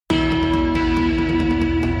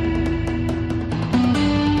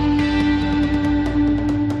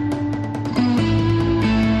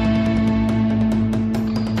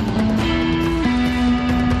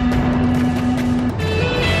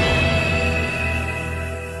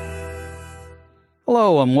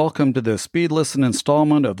Hello and welcome to the Speed Listen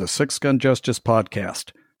installment of the Six Gun Justice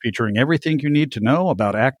podcast, featuring everything you need to know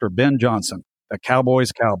about actor Ben Johnson, the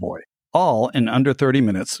Cowboy's Cowboy, all in under 30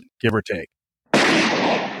 minutes, give or take.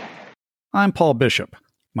 I'm Paul Bishop.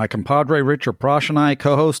 My compadre Richard Prosch and I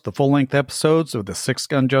co-host the full-length episodes of the Six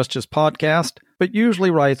Gun Justice podcast, but usually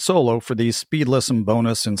write solo for these Speed Listen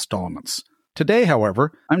bonus installments. Today,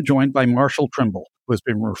 however, I'm joined by Marshall Trimble, who has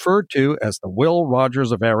been referred to as the Will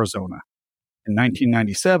Rogers of Arizona. In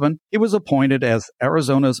 1997, he was appointed as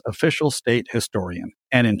Arizona's official state historian,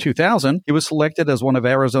 and in 2000, he was selected as one of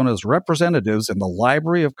Arizona's representatives in the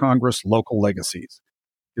Library of Congress Local Legacies.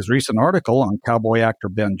 His recent article on cowboy actor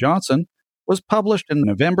Ben Johnson was published in the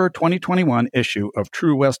November 2021 issue of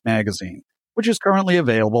True West magazine, which is currently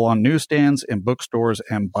available on newsstands and bookstores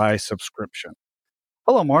and by subscription.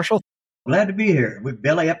 Hello, Marshall. Glad to be here. With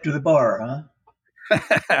belly up to the bar, huh?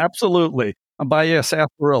 Absolutely. I'm by your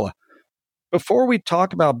sarsaparilla. Before we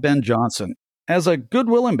talk about Ben Johnson, as a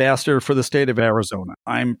goodwill ambassador for the state of Arizona,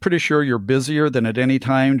 I'm pretty sure you're busier than at any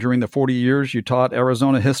time during the 40 years you taught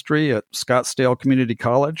Arizona history at Scottsdale Community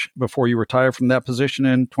College before you retired from that position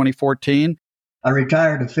in 2014. I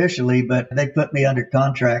retired officially, but they put me under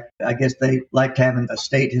contract. I guess they liked having a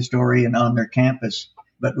state historian on their campus.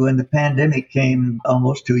 But when the pandemic came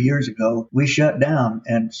almost 2 years ago, we shut down.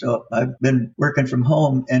 And so I've been working from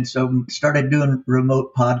home and so started doing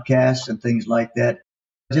remote podcasts and things like that.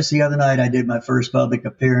 Just the other night, I did my first public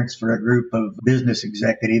appearance for a group of business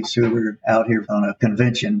executives who were out here on a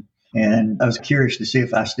convention. And I was curious to see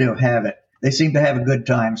if I still have it. They seem to have a good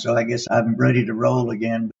time, so I guess I'm ready to roll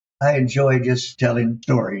again. I enjoy just telling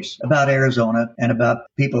stories about Arizona and about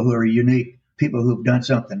people who are unique, people who've done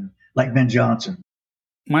something like Ben Johnson.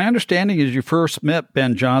 My understanding is you first met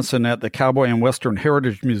Ben Johnson at the Cowboy and Western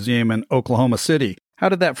Heritage Museum in Oklahoma City. How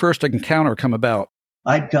did that first encounter come about?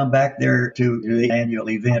 I'd come back there to the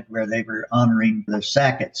annual event where they were honoring the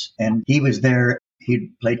Sacketts, and he was there.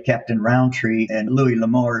 He'd played Captain Roundtree and Louis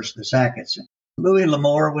L'Amour's The Sacketts. Louis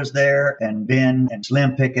L'Amour was there, and Ben and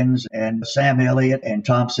Slim Pickens and Sam Elliott and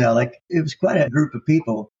Tom Selleck. It was quite a group of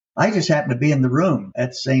people. I just happened to be in the room at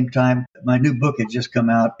the same time. My new book had just come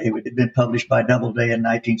out. It had been published by Doubleday in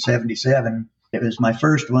 1977. It was my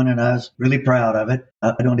first one, and I was really proud of it.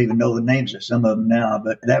 I don't even know the names of some of them now,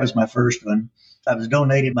 but that was my first one. I was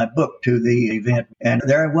donating my book to the event, and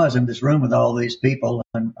there I was in this room with all these people.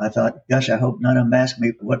 And I thought, gosh, I hope none of them ask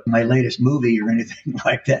me what my latest movie or anything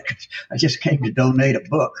like that. I just came to donate a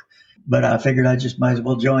book, but I figured I just might as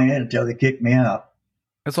well join in until they kicked me out.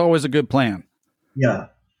 That's always a good plan. Yeah.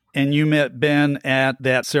 And you met Ben at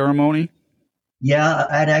that ceremony? Yeah,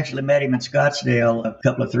 I'd actually met him in Scottsdale a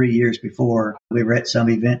couple of 3 years before. We were at some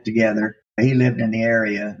event together. He lived in the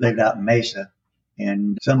area, lived out in Mesa,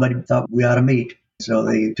 and somebody thought we ought to meet. So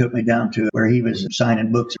they took me down to where he was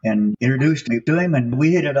signing books and introduced me to him, and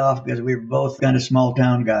we hit it off because we were both kind of small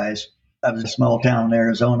town guys. I was a small town in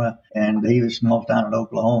Arizona, and he was a small town in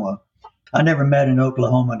Oklahoma. I never met in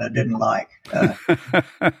Oklahoma and I didn't like.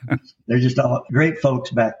 They're just all great folks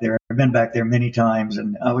back there. I've been back there many times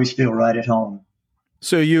and I always feel right at home.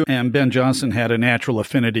 So you and Ben Johnson had a natural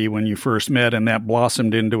affinity when you first met, and that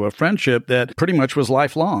blossomed into a friendship that pretty much was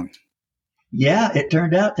lifelong. Yeah, it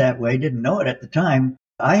turned out that way. Didn't know it at the time.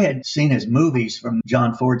 I had seen his movies from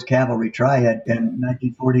John Ford's Cavalry Triad in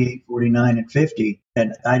 1948, 49, and 50,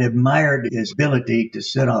 and I'd admired his ability to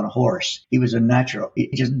sit on a horse. He was a natural.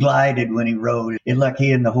 He just glided when he rode. It's like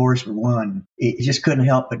he and the horse were one. He just couldn't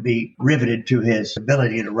help but be riveted to his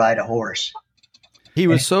ability to ride a horse. He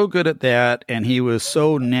was so good at that, and he was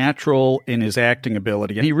so natural in his acting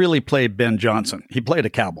ability. And he really played Ben Johnson. He played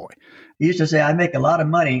a cowboy. He used to say, I make a lot of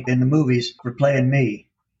money in the movies for playing me.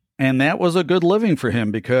 And that was a good living for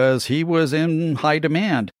him because he was in high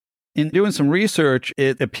demand. In doing some research,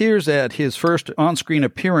 it appears that his first on-screen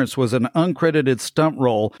appearance was an uncredited stunt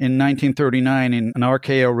role in 1939 in an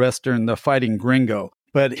RKO Western, The Fighting Gringo.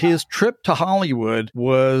 But his trip to Hollywood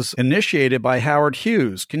was initiated by Howard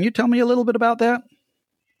Hughes. Can you tell me a little bit about that?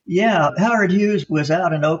 Yeah, Howard Hughes was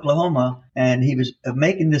out in Oklahoma, and he was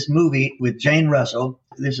making this movie with Jane Russell.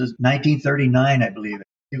 This is 1939, I believe.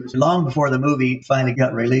 It was long before the movie finally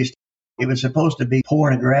got released. It was supposed to be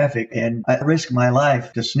pornographic, and I risked my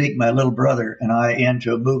life to sneak my little brother and I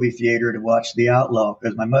into a movie theater to watch The Outlaw,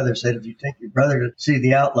 because my mother said, if you take your brother to see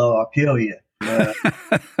The Outlaw, I'll kill you.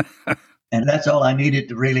 And that's all I needed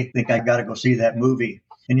to really think I got to go see that movie.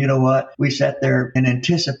 And you know what? We sat there in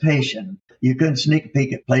anticipation. You couldn't sneak a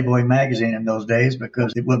peek at Playboy magazine in those days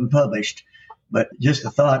because it wasn't published. But just the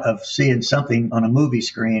thought of seeing something on a movie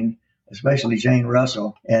screen, especially Jane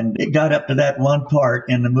Russell. And it got up to that one part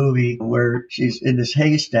in the movie where she's in this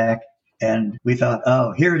haystack And we thought,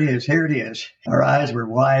 oh, here it is, here it is. Our eyes were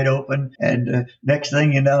wide open. And next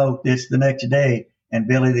thing you know, it's the next day. And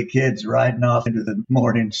Billy the Kid's riding off into the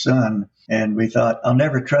morning sun. And we thought, I'll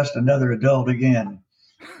never trust another adult again.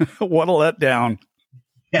 What a letdown.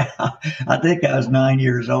 Yeah, I think I was 9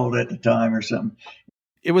 years old at the time or something.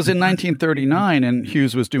 It was in 1939, and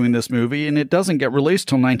Hughes was doing this movie, and it doesn't get released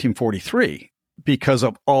till 1943 because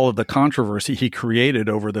of all of the controversy he created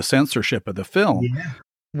over the censorship of the film. Yeah.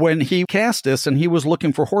 When he cast this, and he was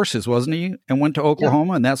looking for horses, wasn't he? And went to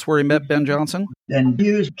Oklahoma, and that's where he met Ben Johnson? And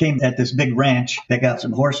Hughes came at this big ranch, pick out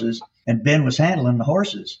some horses, and Ben was handling the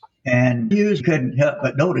horses. And Hughes couldn't help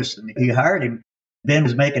but notice, and he hired him. Ben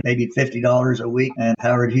was making maybe $50 a week, and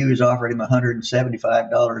Howard Hughes offered him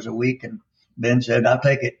 $175 a week, and Ben said, I'll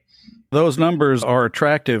take it. Those numbers are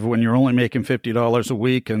attractive when you're only making $50 a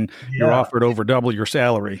week and you're offered over double your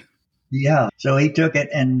salary. Yeah. So he took it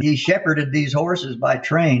and he shepherded these horses by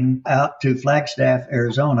train out to Flagstaff,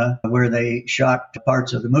 Arizona, where they shot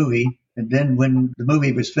parts of the movie. And then when the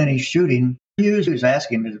movie was finished shooting, Hughes was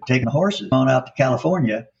asking him to take the horses on out to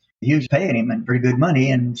California. Hughes paying him and pretty good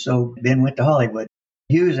money. And so Ben went to Hollywood.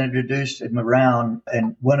 Hughes introduced him around,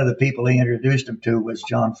 and one of the people he introduced him to was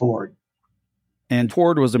John Ford. And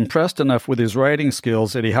Ford was impressed enough with his writing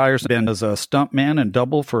skills that he hires Ben as a stuntman and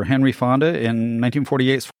double for Henry Fonda in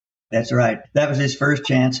 1948. That's right. That was his first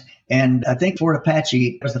chance. And I think Fort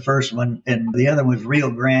Apache was the first one, and the other was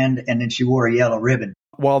Rio Grande, and then she wore a yellow ribbon.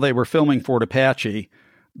 While they were filming Fort Apache,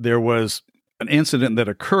 there was an incident that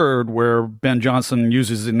occurred where Ben Johnson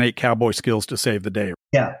uses innate cowboy skills to save the day.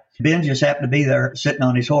 Yeah. Ben just happened to be there sitting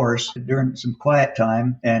on his horse during some quiet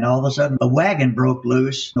time, and all of a sudden a wagon broke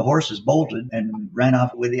loose. The horses bolted and ran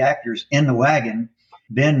off with the actors in the wagon.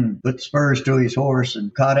 Ben put spurs to his horse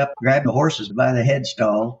and caught up, grabbed the horses by the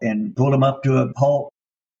headstall and pulled them up to a halt.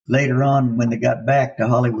 Later on, when they got back to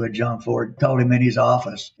Hollywood, John Ford called him in his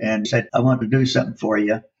office and said, I want to do something for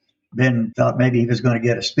you. Ben thought maybe he was going to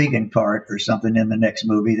get a speaking part or something in the next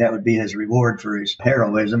movie. That would be his reward for his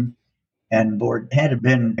heroism. And Ford handed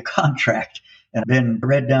Ben a contract, and Ben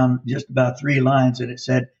read down just about 3 lines, and it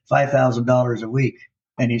said $5,000 a week.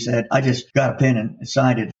 And he said, I just got a pen and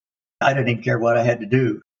signed it. I didn't even care what I had to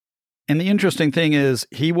do. And the interesting thing is,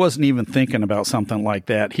 he wasn't even thinking about something like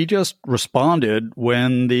that. He just responded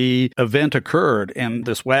when the event occurred, and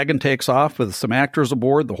this wagon takes off with some actors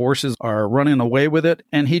aboard. The horses are running away with it,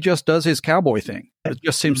 and he just does his cowboy thing. It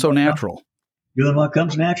just seems so natural. Doing what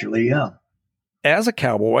comes naturally, yeah. As a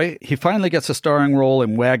cowboy, he finally gets a starring role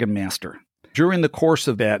in Wagon Master. During the course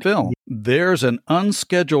of that film, there's an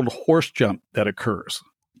unscheduled horse jump that occurs.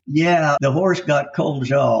 Yeah, the horse got cold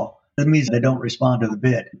jaw. That means they don't respond to the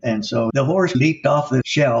bit. And so the horse leaped off the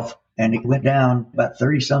shelf and it went down about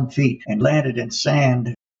 30-some feet and landed in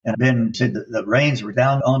sand. And Ben said that the reins were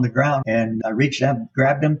down on the ground. And I reached out,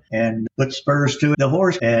 grabbed him, and put spurs to the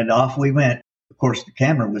horse, and off we went. Of course, the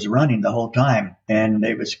camera was running the whole time, and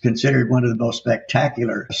it was considered one of the most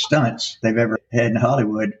spectacular stunts they've ever had in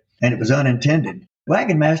Hollywood, and it was unintended.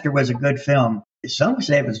 Wagon Master was a good film. Some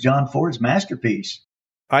say it was John Ford's masterpiece.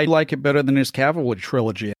 I like it better than his Cavalry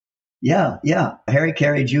trilogy. Yeah. Harry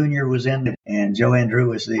Carey Jr. was in it, and Joanne Drew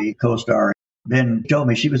was the co-star. Ben told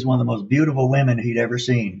me she was one of the most beautiful women he'd ever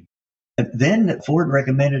seen. Then Ford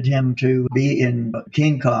recommended him to be in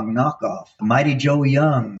King Kong Knockoff. Mighty Joe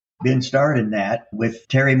Young. Ben starred in that with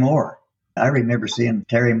Terry Moore. I remember seeing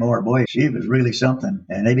Terry Moore. Boy, she was really something.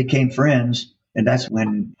 And they became friends. And that's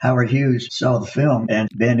when Howard Hughes saw the film, and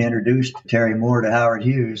Ben introduced Terry Moore to Howard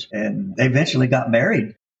Hughes, and they eventually got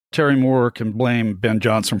married. Terry Moore can blame Ben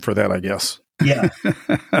Johnson for that, I guess. Yeah.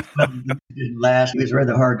 It didn't last. He was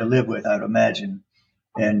rather hard to live with, I'd imagine.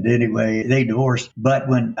 And anyway, they divorced. But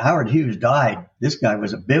when Howard Hughes died, this guy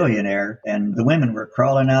was a billionaire, and the women were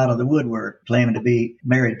crawling out of the woodwork claiming to be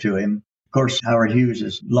married to him. Of course, Howard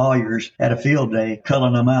Hughes' lawyers had a field day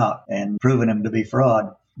culling him out and proving him to be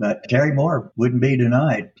fraud. But Terry Moore wouldn't be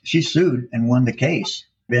denied. She sued and won the case.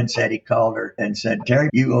 Ben said he called her and said, Terry,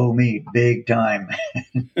 you owe me big time.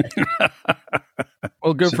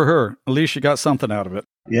 Well, good for her. At least she got something out of it.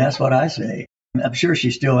 Yeah, that's what I say. I'm sure she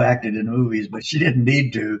still acted in movies, but she didn't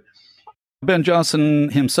need to. Ben Johnson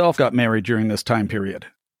himself got married during this time period.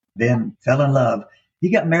 Ben fell in love. He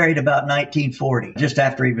got married about 1940, just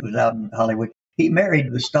after he was out in Hollywood. He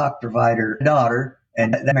married the stock provider daughter,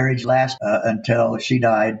 and that marriage lasted until she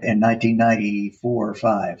died in 1994 or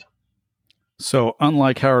 5. So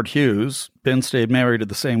unlike Howard Hughes, Ben stayed married to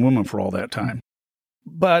the same woman for all that time.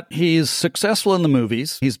 But he's successful in the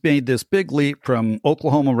movies. He's made this big leap from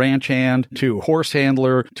Oklahoma ranch hand to horse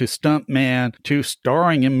handler to stunt man to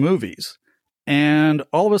starring in movies. And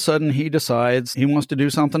all of a sudden, he decides he wants to do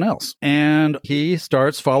something else. And he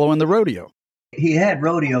starts following the rodeo. He had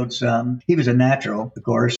rodeoed some. He was a natural, of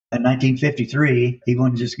course. In 1953, he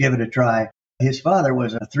wanted to just give it a try. His father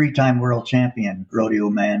was a 3-time world champion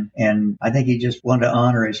rodeo man, and I think he just wanted to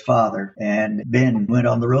honor his father. And Ben went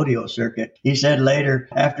on the rodeo circuit. He said later,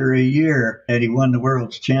 after a year, that he won the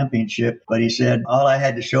world's championship, but he said, all I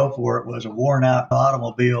had to show for it was a worn-out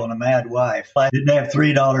automobile and a mad wife. I didn't have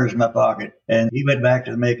 $3 in my pocket, and he went back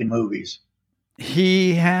to making movies.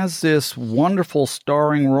 He has this wonderful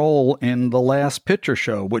starring role in The Last Picture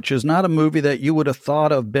Show, which is not a movie that you would have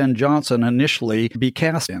thought of Ben Johnson initially be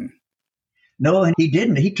cast in. No, and he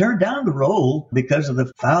didn't. He turned down the role because of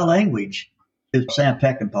the foul language. It was Sam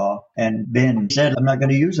Peckinpah, and Ben said, I'm not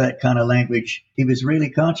going to use that kind of language. He was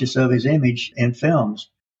really conscious of his image in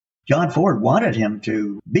films. John Ford wanted him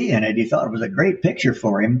to be in it. He thought it was a great picture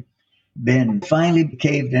for him. Ben finally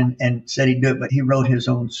caved in and said he'd do it, but he wrote his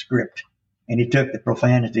own script, and he took the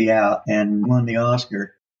profanity out and won the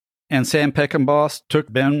Oscar. And Sam Peckinpah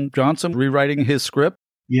took Ben Johnson rewriting his script?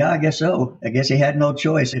 Yeah, I guess so. I guess he had no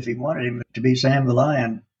choice if he wanted him to be Sam the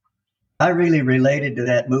Lion. I really related to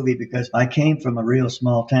that movie because I came from a real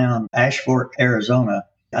small town, Ash Fork, Arizona.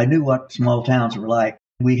 I knew what small towns were like.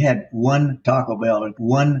 We had one Taco Bell and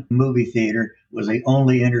one movie theater was the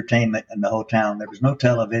only entertainment in the whole town. There was no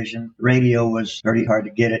television. Radio was very hard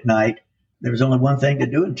to get at night. There was only one thing to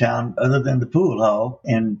do in town other than the pool hall,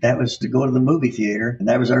 and that was to go to the movie theater, and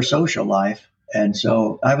that was our social life. And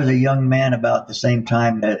so I was a young man about the same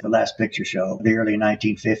time as The Last Picture Show, the early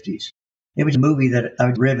 1950s. It was a movie that I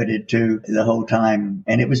was riveted to the whole time,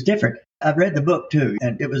 and it was different. I've read the book, too,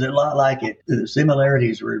 and it was a lot like it. The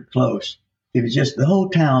similarities were close. It was just the whole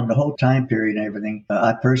town, the whole time period and everything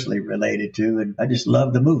I personally related to, and I just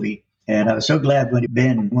loved the movie. And I was so glad when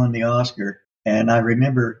Ben won the Oscar. And I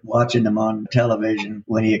remember watching him on television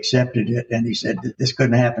when he accepted it, and he said that this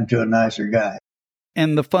couldn't happen to a nicer guy.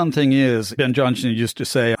 And the fun thing is, Ben Johnson used to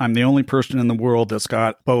say, I'm the only person in the world that's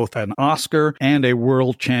got both an Oscar and a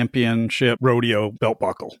world championship rodeo belt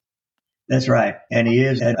buckle. That's right. And he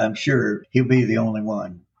is, and I'm sure he'll be the only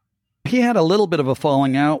one. He had a little bit of a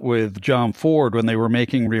falling out with John Ford when they were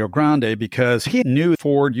making Rio Grande because he knew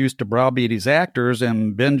Ford used to browbeat his actors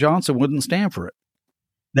and Ben Johnson wouldn't stand for it.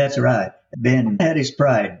 That's right. Ben had his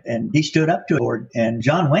pride, and he stood up to Ford, and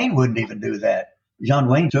John Wayne wouldn't even do that. John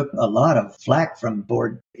Wayne took a lot of flack from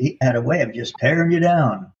Ford. He had a way of just tearing you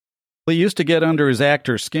down. He used to get under his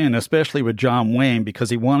actor's skin, especially with John Wayne, because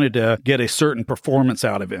he wanted to get a certain performance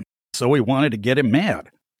out of him. So he wanted to get him mad.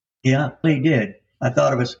 Yeah, he did. I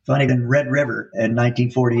thought it was funny in Red River in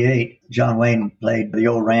 1948, John Wayne played the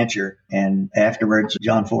old rancher, and afterwards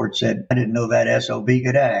John Ford said, I didn't know that SOB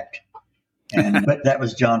could act. But that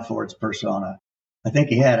was John Ford's persona. I think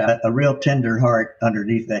he had a real tender heart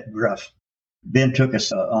underneath that gruff. Ben took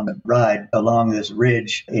us on a ride along this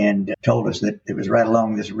ridge and told us that it was right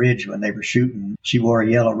along this ridge when they were shooting. She wore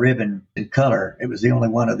a yellow ribbon in color. It was the only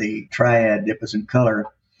one of the triad that was in color.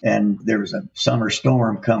 And there was a summer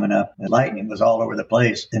storm coming up, and lightning was all over the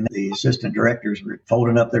place. And the assistant directors were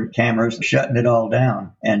folding up their cameras, shutting it all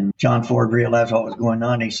down. And John Ford realized what was going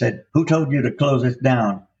on. He said, who told you to close this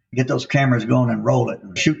down? Get those cameras going and roll it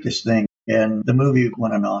and shoot this thing. And the movie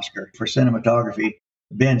won an Oscar for cinematography.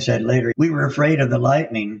 Ben said later, we were afraid of the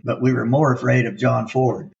lightning, but we were more afraid of John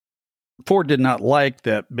Ford. Ford did not like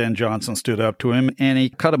that Ben Johnson stood up to him, and he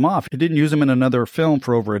cut him off. He didn't use him in another film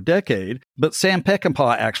for over a decade, but Sam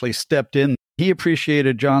Peckinpah actually stepped in. He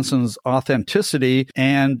appreciated Johnson's authenticity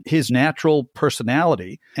and his natural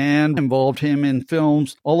personality and involved him in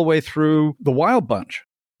films all the way through The Wild Bunch.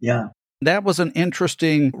 Yeah. That was an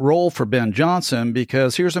interesting role for Ben Johnson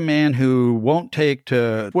because here's a man who won't take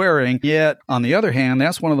to swearing, yet, on the other hand,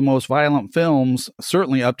 that's one of the most violent films,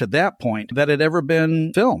 certainly up to that point, that had ever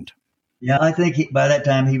been filmed. Yeah, I think by that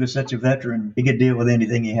time he was such a veteran, he could deal with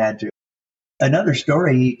anything he had to. Another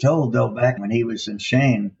story he told, though, back when he was in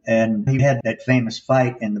Shane, and he had that famous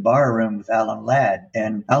fight in the bar room with Alan Ladd,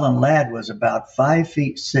 and Alan Ladd was about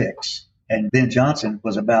 5'6". And Ben Johnson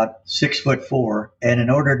was about 6'4". And in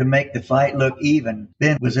order to make the fight look even,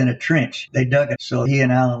 Ben was in a trench. They dug it so he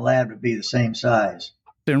and Alan Ladd would be the same size.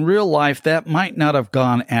 In real life, that might not have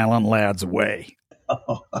gone Alan Ladd's way.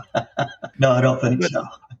 Oh. No, I don't think so.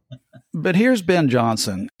 But here's Ben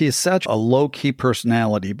Johnson. He's such a low-key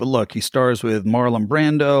personality. But look, he stars with Marlon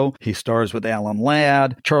Brando. He stars with Alan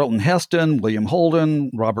Ladd, Charlton Heston, William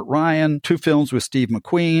Holden, Robert Ryan, 2 films with Steve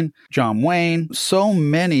McQueen, John Wayne. So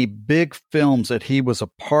many big films that he was a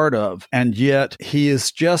part of. And yet he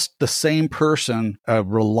is just the same person, a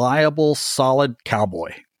reliable, solid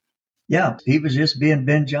cowboy. Yeah, he was just being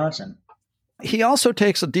Ben Johnson. He also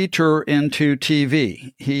takes a detour into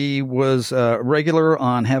TV. He was regular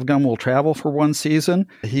on Have Gun Will Travel for one season.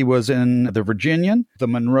 He was in The Virginian, The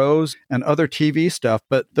Monroes, and other TV stuff.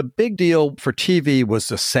 But the big deal for TV was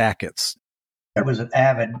the Sacketts. I was an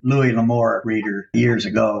avid Louis L'Amour reader years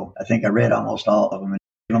ago. I think I read almost all of them.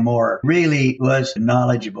 L'Amour really was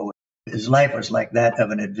knowledgeable. His life was like that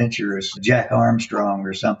of an adventurous Jack Armstrong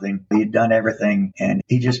or something. He'd done everything, and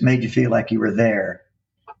he just made you feel like you were there.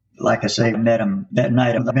 Like I say, I met him that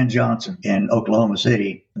night of Ben Johnson in Oklahoma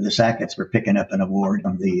City. The Sacketts were picking up an award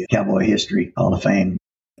from the Cowboy History Hall of Fame.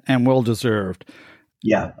 And well-deserved.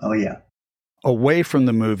 Yeah, oh yeah. Away from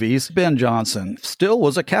the movies, Ben Johnson still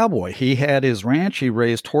was a cowboy. He had his ranch, he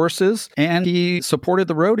raised horses, and he supported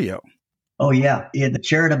the rodeo. Oh, yeah. In the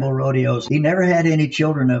charitable rodeos, he never had any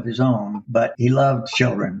children of his own, but he loved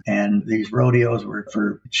children. And these rodeos were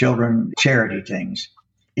for children charity things.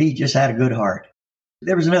 He just had a good heart.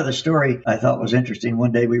 There was another story I thought was interesting.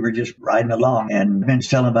 One day we were just riding along, and Ben's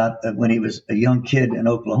telling about when he was a young kid in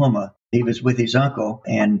Oklahoma. He was with his uncle,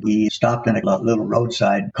 and he stopped in a little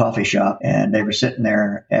roadside coffee shop, and they were sitting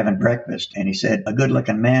there having breakfast. And he said a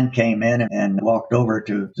good-looking man came in and walked over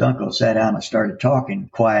to his uncle, sat down and started talking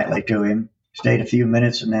quietly to him, stayed a few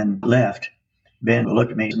minutes, and then left. Ben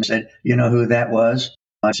looked at me and said, "You know who that was?"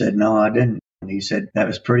 I said, "No, I didn't." And he said, "That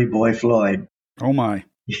was Pretty Boy Floyd." Oh, my.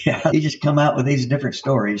 Yeah, he just come out with these different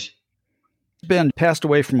stories. Ben passed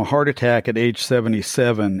away from a heart attack at age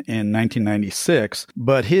 77 in 1996,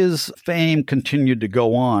 but his fame continued to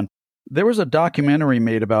go on. There was a documentary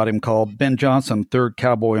made about him called Ben Johnson, Third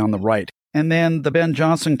Cowboy on the Right. And then the Ben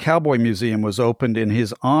Johnson Cowboy Museum was opened in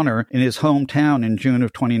his honor in his hometown in June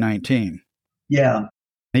of 2019. Yeah.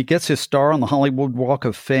 He gets his star on the Hollywood Walk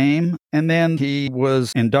of Fame, and then he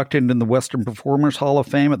was inducted in the Western Performers Hall of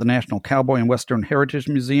Fame at the National Cowboy and Western Heritage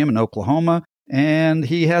Museum in Oklahoma, and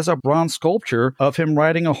he has a bronze sculpture of him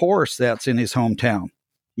riding a horse that's in his hometown.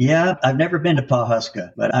 Yeah, I've never been to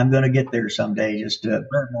Pawhuska, but I'm going to get there someday just to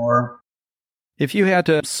learn more. If you had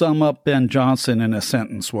to sum up Ben Johnson in a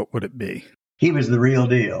sentence, what would it be? He was the real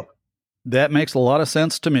deal. That makes a lot of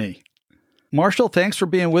sense to me. Marshall, thanks for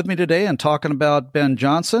being with me today and talking about Ben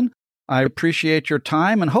Johnson. I appreciate your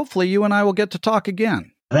time, and hopefully you and I will get to talk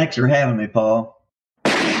again. Thanks for having me, Paul.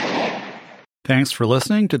 Thanks for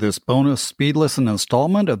listening to this bonus Speed Listen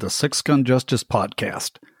installment of the Six Gun Justice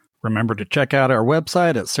podcast. Remember to check out our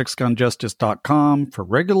website at sixgunjustice.com for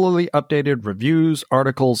regularly updated reviews,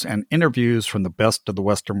 articles, and interviews from the best of the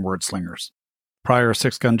Western wordslingers. Prior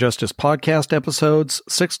Six Gun Justice podcast episodes,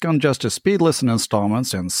 Six Gun Justice Speed Listen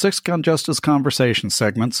installments, and Six Gun Justice conversation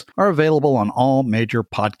segments are available on all major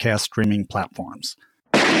podcast streaming platforms.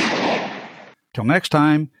 Till next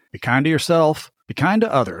time, be kind to yourself, be kind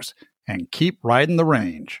to others, and keep riding the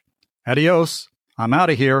range. Adios. I'm out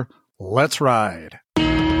of here. Let's ride.